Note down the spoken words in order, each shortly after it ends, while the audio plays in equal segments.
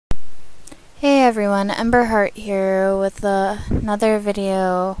Hey everyone, Ember Heart here with another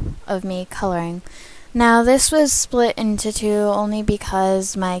video of me coloring. Now this was split into two only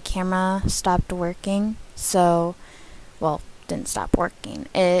because my camera stopped working, didn't stop working.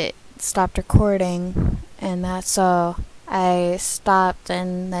 It stopped recording, and so I stopped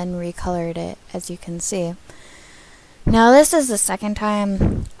and then recolored it, as you can see. Now this is the second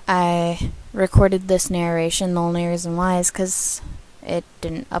time I recorded this narration. The only reason why is because it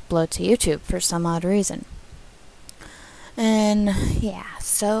didn't upload to YouTube for some odd reason. And yeah,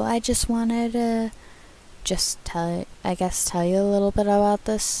 so I just wanted to tell you a little bit about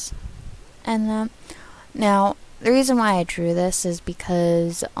this. And now the reason why I drew this is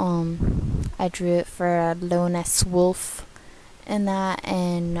because I drew it for a Lioness Wolf and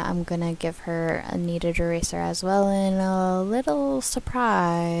I'm gonna give her a kneaded eraser as well, and a little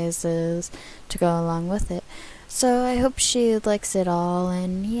surprises to go along with it. So I hope she likes it all,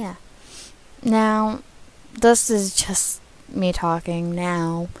 and yeah. Now, this is just me talking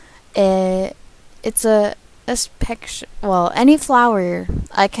now. It's this picture, well, any flower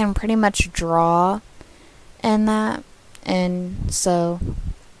I can pretty much draw and so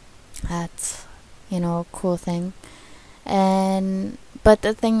that's, a cool thing. But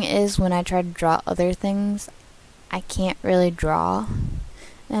the thing is, when I try to draw other things, I can't really draw,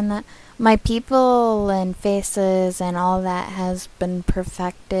 and my people and faces and all that has been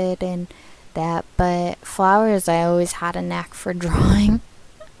perfected and that, but flowers I always had a knack for drawing.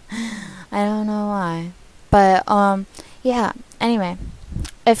 I don't know why. But yeah, anyway,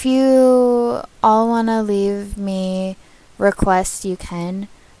 if you all want to leave me requests, you can,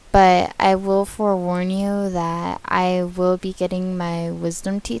 but I will forewarn you that I will be getting my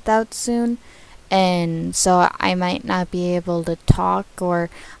wisdom teeth out soon, and so I might not be able to talk, or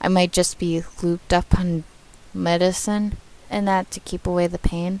I might just be looped up on medicine and that to keep away the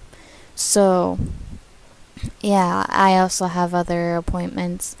pain. So yeah, I also have other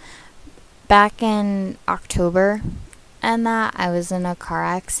appointments. Back in October and that, I was in a car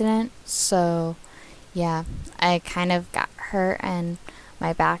accident, so yeah, I kind of got hurt and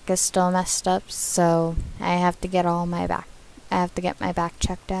my back is still messed up, so I have to get my back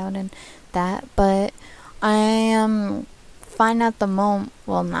checked out and that, but I am fine at the moment.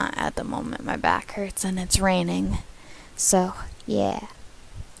 Well, not at the moment. My back hurts and it's raining, so yeah.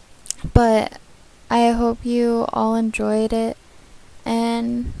 But I hope you all enjoyed it,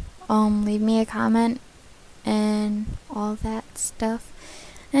 and leave me a comment and all that stuff,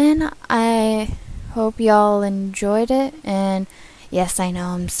 and I hope y'all enjoyed it. And yes, I know,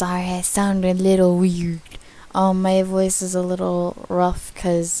 I'm sorry I sound a little weird. My voice is a little rough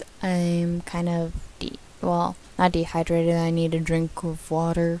because I'm kind of not dehydrated. I need a drink of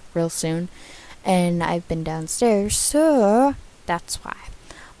water real soon, and I've been downstairs, so that's why.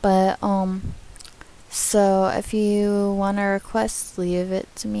 But so if you want a request, leave it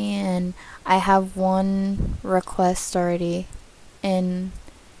to me, and I have one request already in,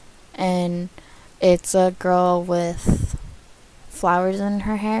 and it's a girl with flowers in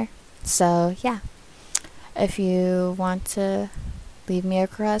her hair. So yeah, if you want to leave me a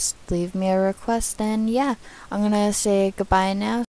request, and yeah, I'm gonna say goodbye now.